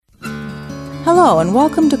Hello and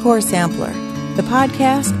welcome to Core Sampler, the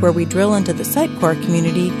podcast where we drill into the Sitecore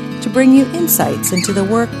community to bring you insights into the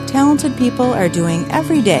work talented people are doing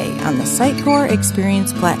every day on the Sitecore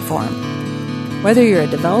Experience platform. Whether you're a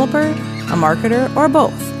developer, a marketer, or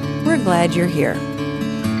both, we're glad you're here.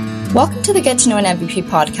 Welcome to the Get to Know an MVP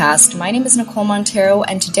podcast. My name is Nicole Montero,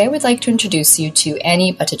 and today we'd like to introduce you to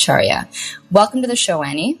Annie Bhattacharya. Welcome to the show,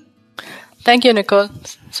 Annie. Thank you, Nicole.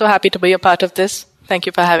 So happy to be a part of this. Thank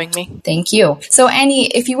you for having me. Thank you. So, Annie,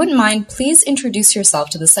 if you wouldn't mind, please introduce yourself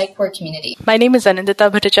to the Sitecore community. My name is Anindita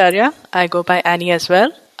Bhattacharya. I go by Annie as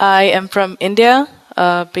well. I am from India,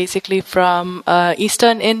 basically from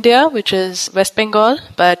Eastern India, which is West Bengal,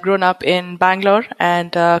 but grown up in Bangalore.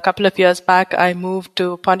 And a couple of years back, I moved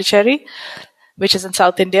to Pondicherry, which is in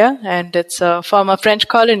South India, and it's a former French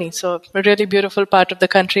colony. So a really beautiful part of the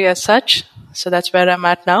country as such. So that's where I'm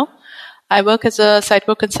at now. I work as a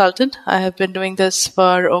Sitecore consultant. I have been doing this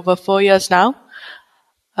for over 4 years now.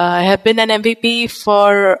 I have been an MVP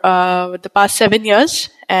for the past 7 years,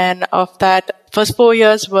 and of that, first 4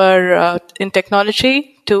 years were in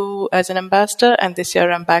technology, 2 as an ambassador, and this year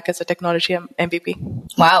I'm back as a technology MVP.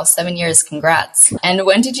 Wow, 7 years, congrats. And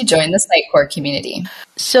when did you join the Sitecore community?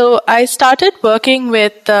 So I started working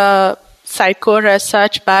with Sitecore as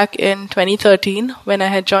such back in 2013 when I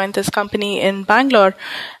had joined this company in Bangalore,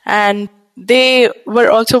 and they were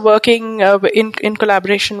also working in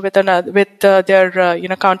collaboration with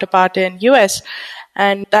their counterpart in US.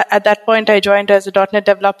 And at that point, I joined as a .NET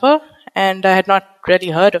developer, and I had not really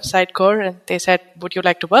heard of Sitecore. And they said, "Would you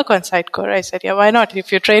like to work on Sitecore?" I said, "Yeah, why not?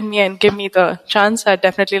 If you train me and give me the chance, I'd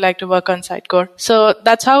definitely like to work on Sitecore." So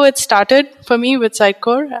that's how it started for me with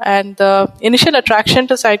Sitecore. And the initial attraction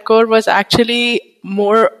to Sitecore was actually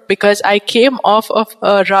more because I came off of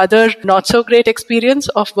a rather not so great experience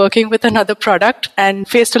of working with another product and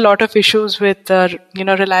faced a lot of issues with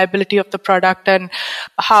reliability of the product and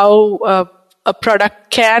how a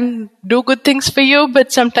product can do good things for you,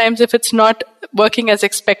 but sometimes if it's not working as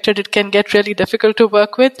expected, it can get really difficult to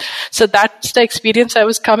work with. So that's the experience I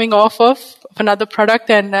was coming off of another product,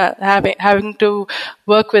 and having to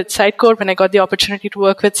work with Sitecore. When I got the opportunity to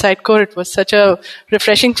work with Sitecore, it was such a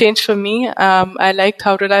refreshing change for me. I liked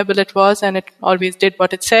how reliable it was, and it always did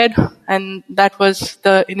what it said. And that was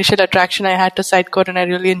the initial attraction I had to Sitecore, and I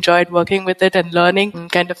really enjoyed working with it and learning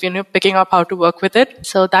and kind of, picking up how to work with it.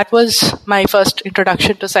 So that was my first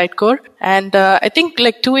introduction to Sitecore. And I think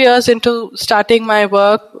like 2 years into starting my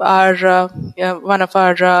work, one of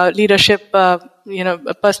our leadership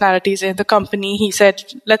personalities in the company, he said,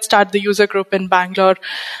 "Let's start the user group in Bangalore."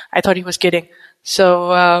 I thought he was kidding.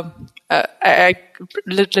 So I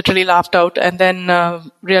literally laughed out and then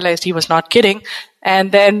realized he was not kidding.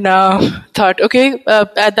 And then thought, okay,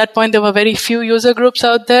 at that point there were very few user groups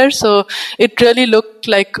out there. So it really looked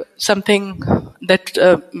like something that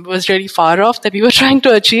was really far off that we were trying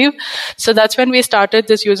to achieve. So that's when we started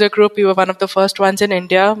this user group. We were one of the first ones in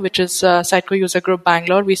India, which is Sitecore User Group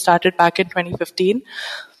Bangalore. We started back in 2015.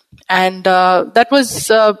 And that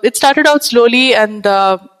was, it started out slowly, and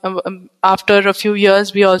after a few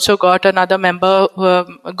years, we also got another member,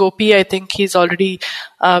 Gopi. I think he's already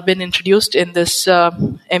been introduced in this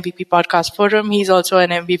MVP podcast forum. He's also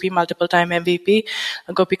an MVP, multiple time MVP,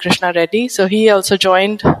 Gopi Krishna Reddy. So he also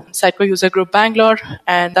joined Sitecore User Group Bangalore,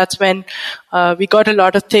 and that's when we got a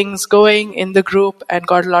lot of things going in the group and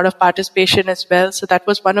got a lot of participation as well. So that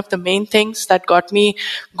was one of the main things that got me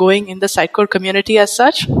going in the Sitecore community as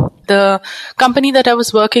such. The company that I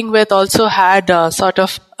was working with also had sort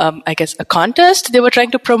of, a contest. They were trying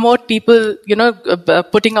to promote people,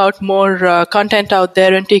 putting out more content out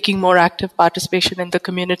there and taking more active participation in the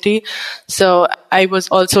community. So I was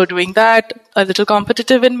also doing that, a little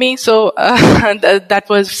competitive in me. So that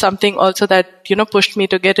was something also that, pushed me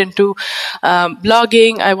to get into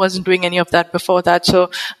blogging. I wasn't doing any of that before that. So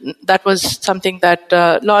that was something that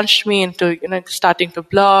launched me into, starting to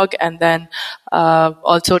blog, and then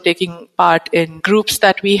also taking part in groups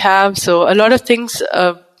that we have. So a lot of things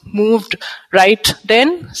moved right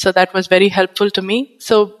then. So that was very helpful to me.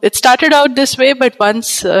 So it started out this way, but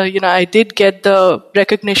once, I did get the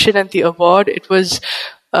recognition and the award, it was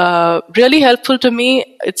really helpful to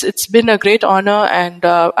me. It's been a great honor, and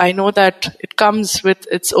I know that it comes with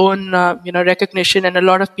its own, recognition, and a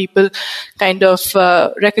lot of people kind of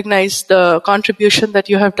recognize the contribution that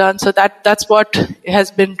you have done. So that's what has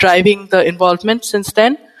been driving the involvement since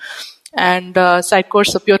then. And Sitecore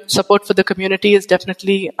support for the community is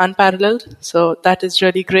definitely unparalleled. So that is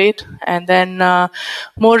really great. And then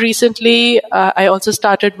more recently, I also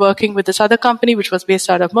started working with this other company, which was based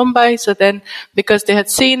out of Mumbai. So then, because they had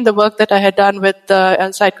seen the work that I had done with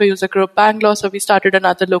Sitecore User Group Bangalore, so we started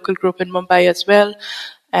another local group in Mumbai as well.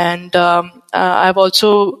 And I've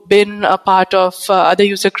also been a part of other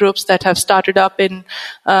user groups that have started up in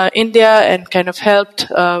India and kind of helped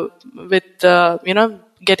with,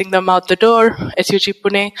 getting them out the door. SUG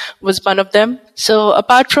Pune was one of them. So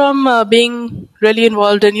apart from being really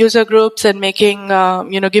involved in user groups and making,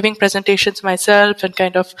 giving presentations myself and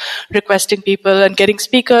kind of requesting people and getting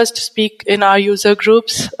speakers to speak in our user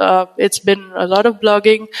groups, it's been a lot of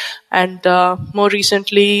blogging, and more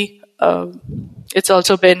recently, it's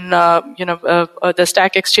also been, the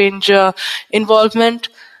Stack Exchange involvement.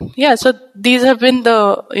 Yeah, so these have been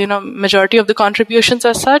the, majority of the contributions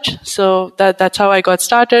as such. So that's how I got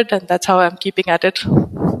started, and that's how I'm keeping at it.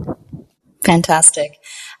 Fantastic.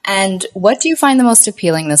 And what do you find the most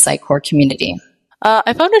appealing in the Sitecore community?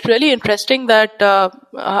 I found it really interesting that,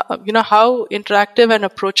 how interactive and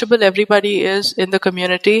approachable everybody is in the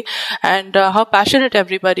community, and how passionate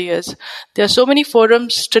everybody is. There are so many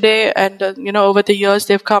forums today, and, over the years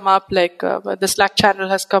they've come up, like the Slack channel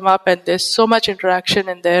has come up, and there's so much interaction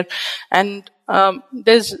in there. And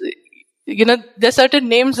there's certain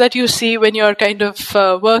names that you see when you're kind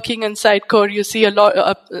of working in Sitecore. You see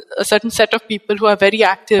a certain set of people who are very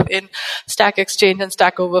active in Stack Exchange and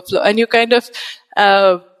Stack Overflow, and you kind of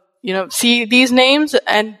see these names,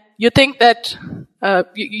 and you think that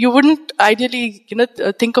you wouldn't ideally,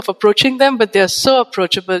 think of approaching them, but they're so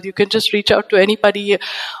approachable. You can just reach out to anybody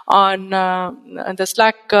on the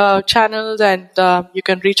Slack channels, and you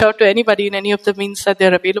can reach out to anybody in any of the means that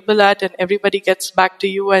they're available at, and everybody gets back to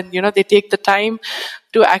you, and they take the time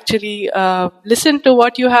to actually listen to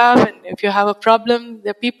what you have. And if you have a problem,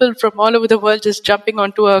 there are people from all over the world just jumping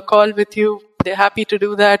onto a call with you. They're happy to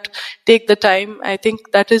do that. Take the time. I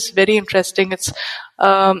think that is very interesting. It's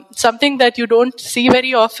something that you don't see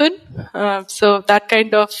very often. So that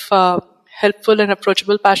kind of helpful and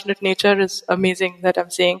approachable, passionate nature is amazing that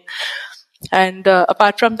I'm seeing. And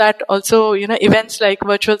apart from that, also, events like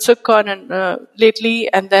Virtual SukhCon and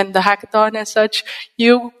lately, and then the hackathon as such,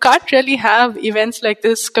 you can't really have events like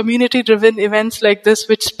this, community-driven events like this,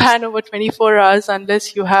 which span over 24 hours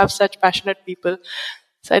unless you have such passionate people.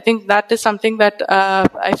 So I think that is something that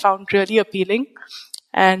I found really appealing.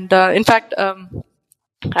 And in fact,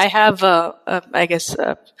 I have, a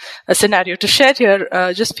scenario to share here.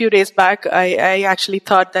 Just a few days back, I actually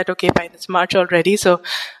thought that, okay, fine, it's March already, so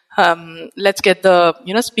let's get the,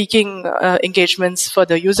 speaking engagements for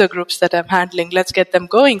the user groups that I'm handling. Let's get them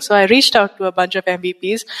going. So I reached out to a bunch of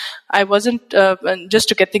MVPs. I wasn't, just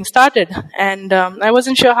to get things started. And I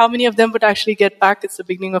wasn't sure how many of them would actually get back. It's the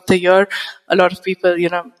beginning of the year. A lot of people,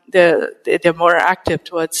 they're more active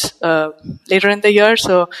towards later in the year.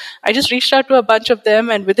 So I just reached out to a bunch of them,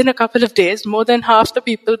 and within a couple of days, more than half the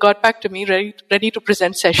people got back to me ready to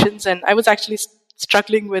present sessions. And I was actually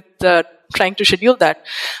struggling with trying to schedule that.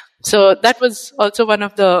 So that was also one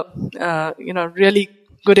of the, really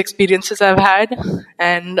good experiences I've had.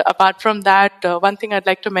 And apart from that, one thing I'd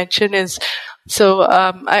like to mention is, so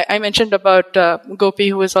I mentioned about Gopi,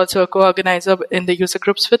 who is also a co-organizer in the user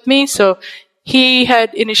groups with me. So he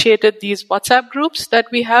had initiated these WhatsApp groups that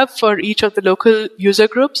we have for each of the local user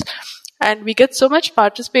groups. And we get so much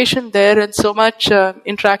participation there and so much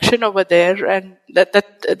interaction over there. And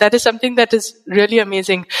that is something that is really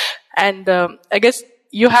amazing. And I guess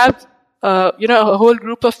you have, a whole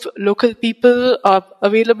group of local people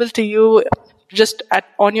available to you just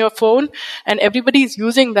on your phone, and everybody is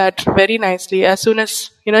using that very nicely. As soon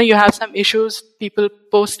as, you have some issues, people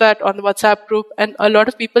post that on the WhatsApp group, and a lot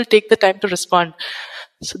of people take the time to respond.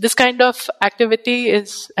 So this kind of activity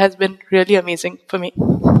has been really amazing for me.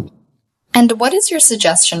 And what is your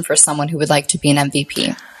suggestion for someone who would like to be an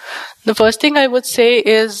MVP? The first thing I would say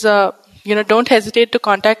is, don't hesitate to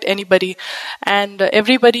contact anybody. And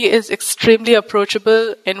everybody is extremely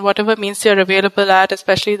approachable in whatever means they're available at,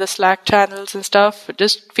 especially the Slack channels and stuff.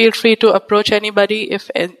 Just feel free to approach anybody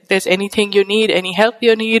if there's anything you need, any help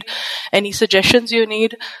you need, any suggestions you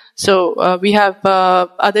need. So we have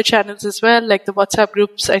other channels as well, like the WhatsApp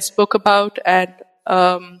groups I spoke about. And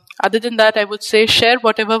other than that, I would say share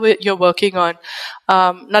whatever you're working on.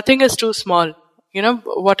 Nothing is too small.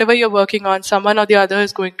 Whatever you're working on, someone or the other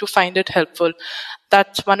is going to find it helpful.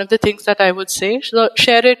 That's one of the things that I would say. So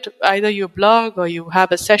share it, either you blog or you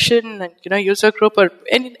have a session and, user group or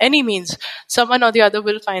any means. Someone or the other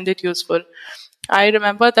will find it useful. I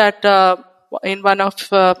remember that in one of,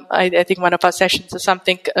 I think one of our sessions or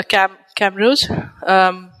something, Camrose.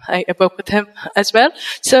 I work with him as well.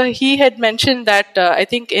 So he had mentioned that I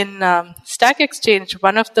think in Stack Exchange,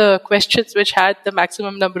 one of the questions which had the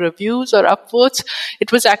maximum number of views or upvotes,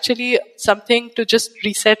 it was actually something to just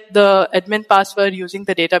reset the admin password using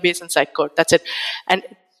the database in Sitecore. That's it. And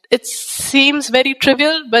it seems very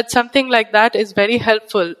trivial, but something like that is very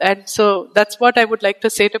helpful. And so that's what I would like to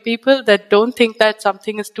say to people, that don't think that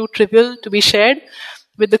something is too trivial to be shared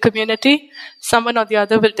with the community. Someone or the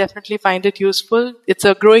other will definitely find it useful. It's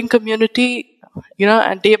a growing community,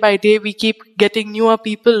 and day by day we keep getting newer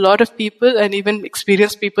people, a lot of people, and even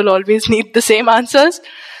experienced people always need the same answers.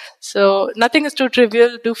 So nothing is too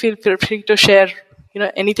trivial. Do feel free to share,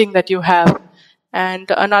 anything that you have.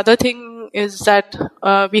 And another thing is that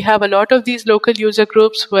we have a lot of these local user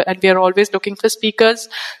groups, and we are always looking for speakers.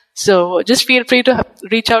 So just feel free to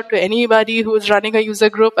reach out to anybody who is running a user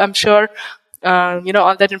group. I'm sure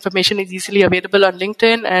all that information is easily available on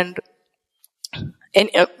LinkedIn, and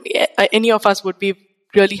any of us would be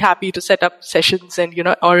really happy to set up sessions and,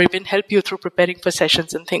 or even help you through preparing for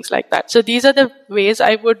sessions and things like that. So these are the ways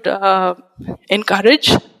I would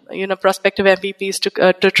encourage, prospective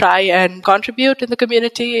MVPs to try and contribute in the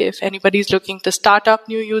community. If anybody's looking to start up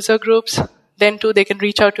new user groups, then too they can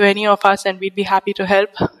reach out to any of us and we'd be happy to help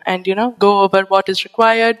and, go over what is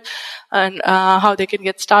required and how they can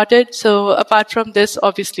get started. So apart from this,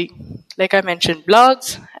 obviously, like I mentioned,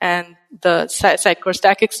 blogs and the Sitecore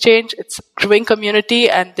Stack Exchange, it's a growing community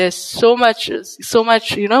and there's so much,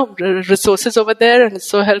 resources over there and it's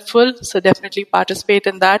so helpful. So definitely participate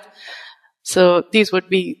in that. So these would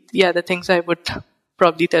be, the things I would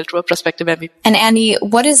probably tell to a prospective MVP. And Annie,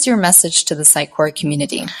 what is your message to the Sitecore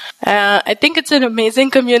community? I think it's an amazing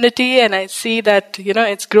community and I see that,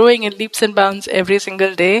 it's growing in leaps and bounds every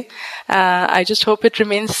single day. I just hope it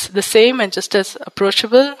remains the same and just as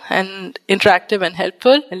approachable and interactive and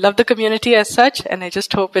helpful. I love the community as such and I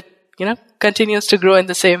just hope it, continues to grow in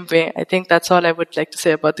the same way. I think that's all I would like to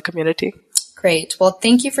say about the community. Great. Well,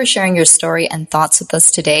 thank you for sharing your story and thoughts with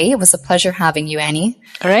us today. It was a pleasure having you, Annie.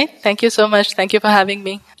 All right. Thank you so much. Thank you for having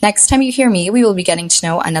me. Next time you hear me, we will be getting to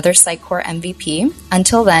know another Sitecore MVP.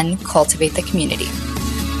 Until then, cultivate the community.